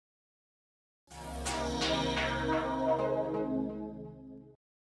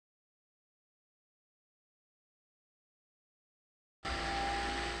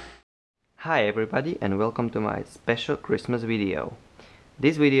Hi everybody and welcome to my special Christmas video.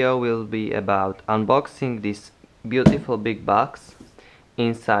 This video will be about unboxing this beautiful big box,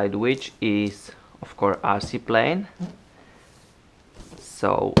 inside which is of course RC plane.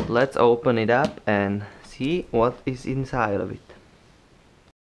 So let's open it up and see what is inside of it.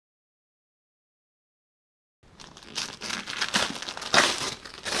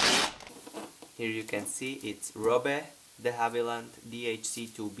 Here you can see it's robbe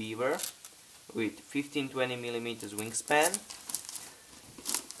DHC-2 Beaver with 15-20mm wingspan.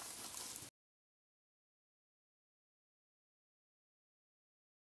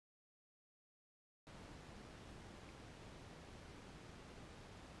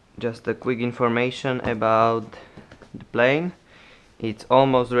 Just a quick information about the plane. It's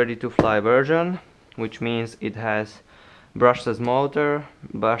almost ready to fly version, which means it has brushless motor,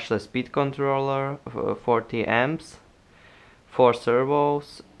 brushless speed controller, 40 amps, 4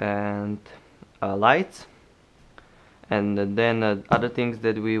 servos and lights. And then other things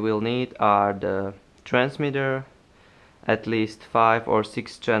that we will need are the transmitter, at least 5 or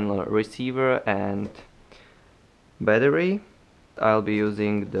 6 channel receiver and battery. I'll be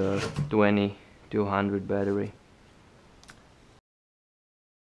using the 2200 battery.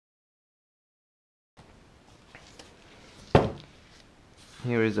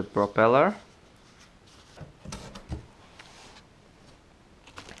 Here is a propeller.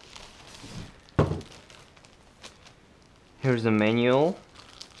 Here's a manual.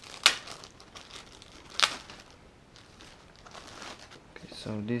 Okay,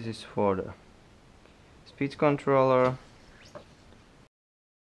 so this is for the speed controller.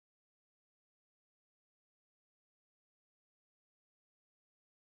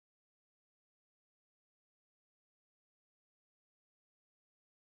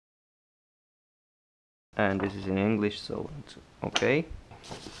 And this is in English, so it's okay.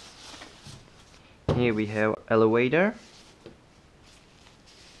 Here we have elevator.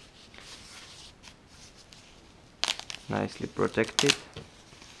 Nicely protected.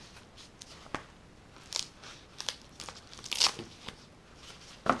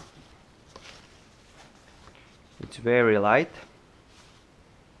 It's very light.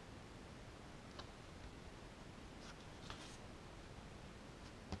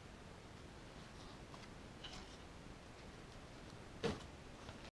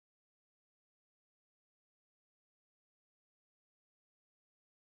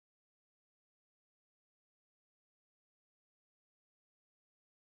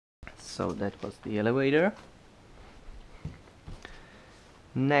 So that was the elevator.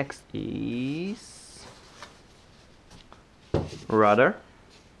 Next is rudder.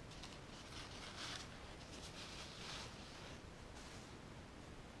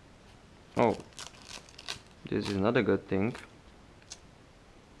 Oh, this is not a good thing.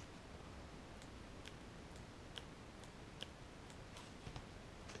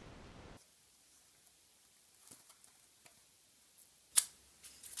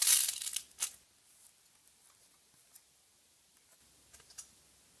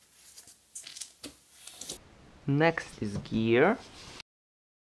 Next is gear.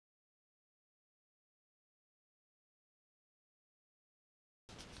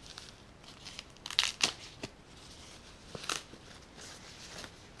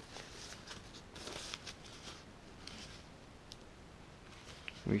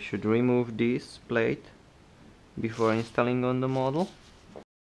 We should remove this plate before installing on the model.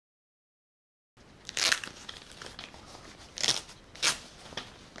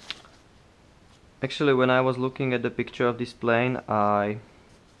 Actually, when I was looking at the picture of this plane, I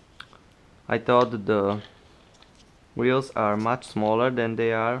thought that the wheels are much smaller than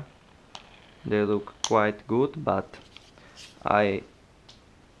they are. They look quite good, but I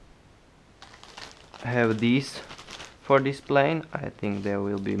have these for this plane. I think they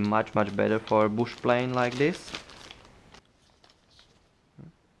will be much better for a bush plane like this.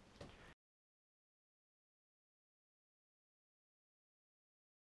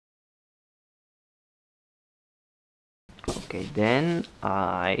 Okay, then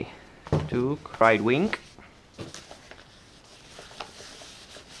I took right wing.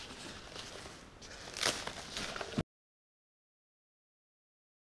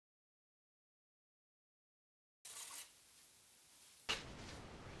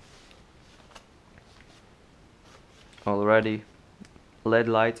 Already LED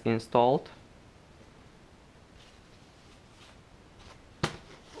lights installed.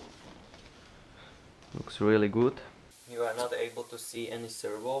 Looks really good. You are not able to see any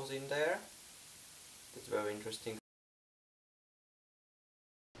servos in there. That's very interesting.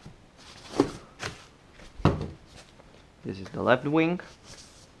 This is the left wing.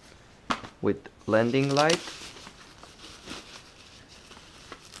 with landing light.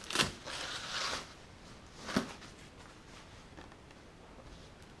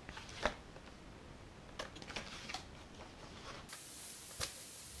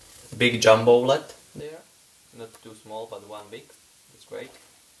 Big jumbo LED there, not too small but one big, that's great.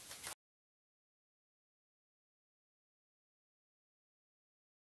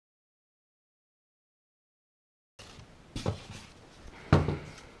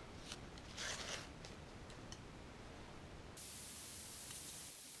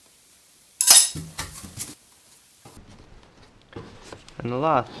 And the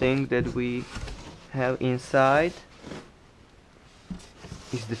last thing that we have inside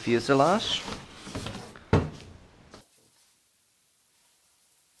is the fuselage.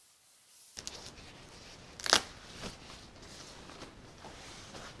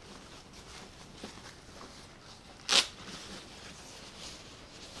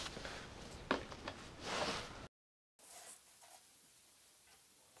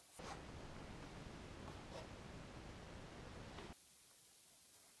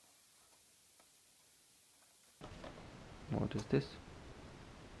 What is this?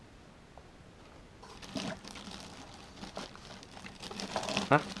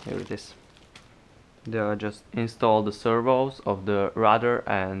 Ah, here it is. They are just installed the servos of the rudder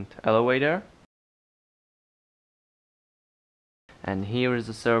and elevator. And here is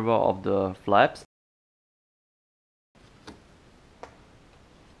the servo of the flaps.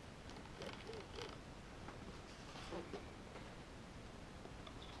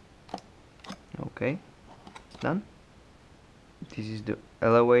 Okay, it's done. This is the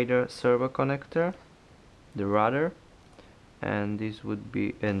elevator servo connector, the rudder, and this would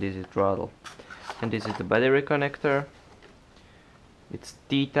be, and this is throttle. And this is the battery connector. It's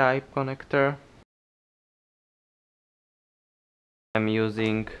T-type connector. I'm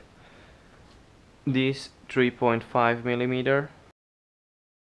using this 3.5mm.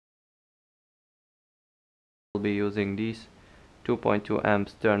 I'll be using this 2.2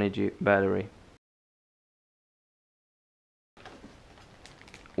 amps Turnigy battery.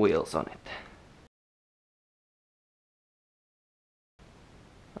 Wheels on it.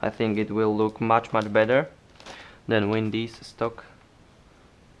 I think it will look much better than with these stock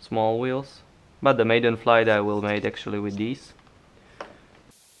small wheels, but the maiden flight I will make actually with these.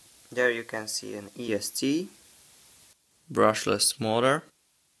 There you can see an EST brushless motor.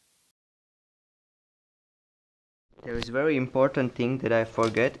 There is a very important thing that I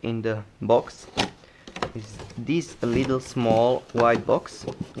forget in the box. Is this little small white box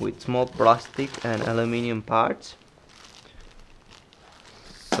with small plastic and aluminium parts.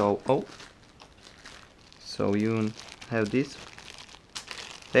 So you have this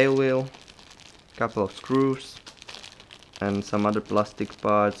tail wheel, couple of screws, and some other plastic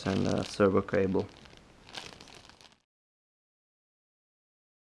parts and a servo cable.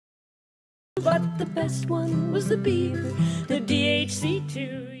 But the best one was the Beaver, the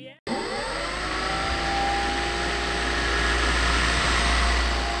DHC-2. Yeah.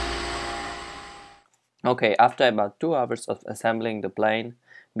 Okay, after about 2 hours of assembling the plane,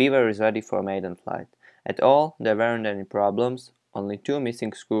 Beaver is ready for maiden flight. At all, there weren't any problems, only 2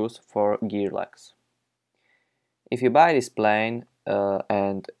 missing screws for gear legs. If you buy this plane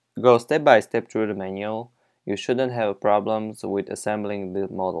and go step by step through the manual, you shouldn't have problems with assembling the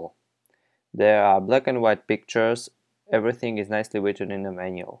model. There are black and white pictures, everything is nicely written in the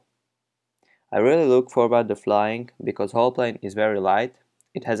manual. I really look forward to flying because whole plane is very light,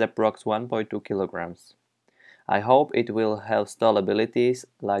 it has approx 1.2 kilograms. I hope it will have stall abilities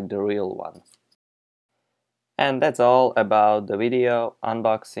like the real one. And that's all about the video,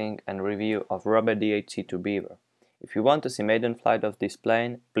 unboxing and review of robbe DHC-2 Beaver. If you want to see maiden flight of this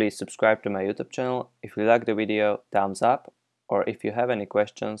plane, please subscribe to my YouTube channel. If you like the video, thumbs up, or if you have any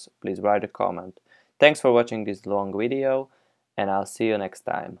questions, please write a comment. Thanks for watching this long video, and I'll see you next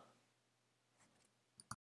time.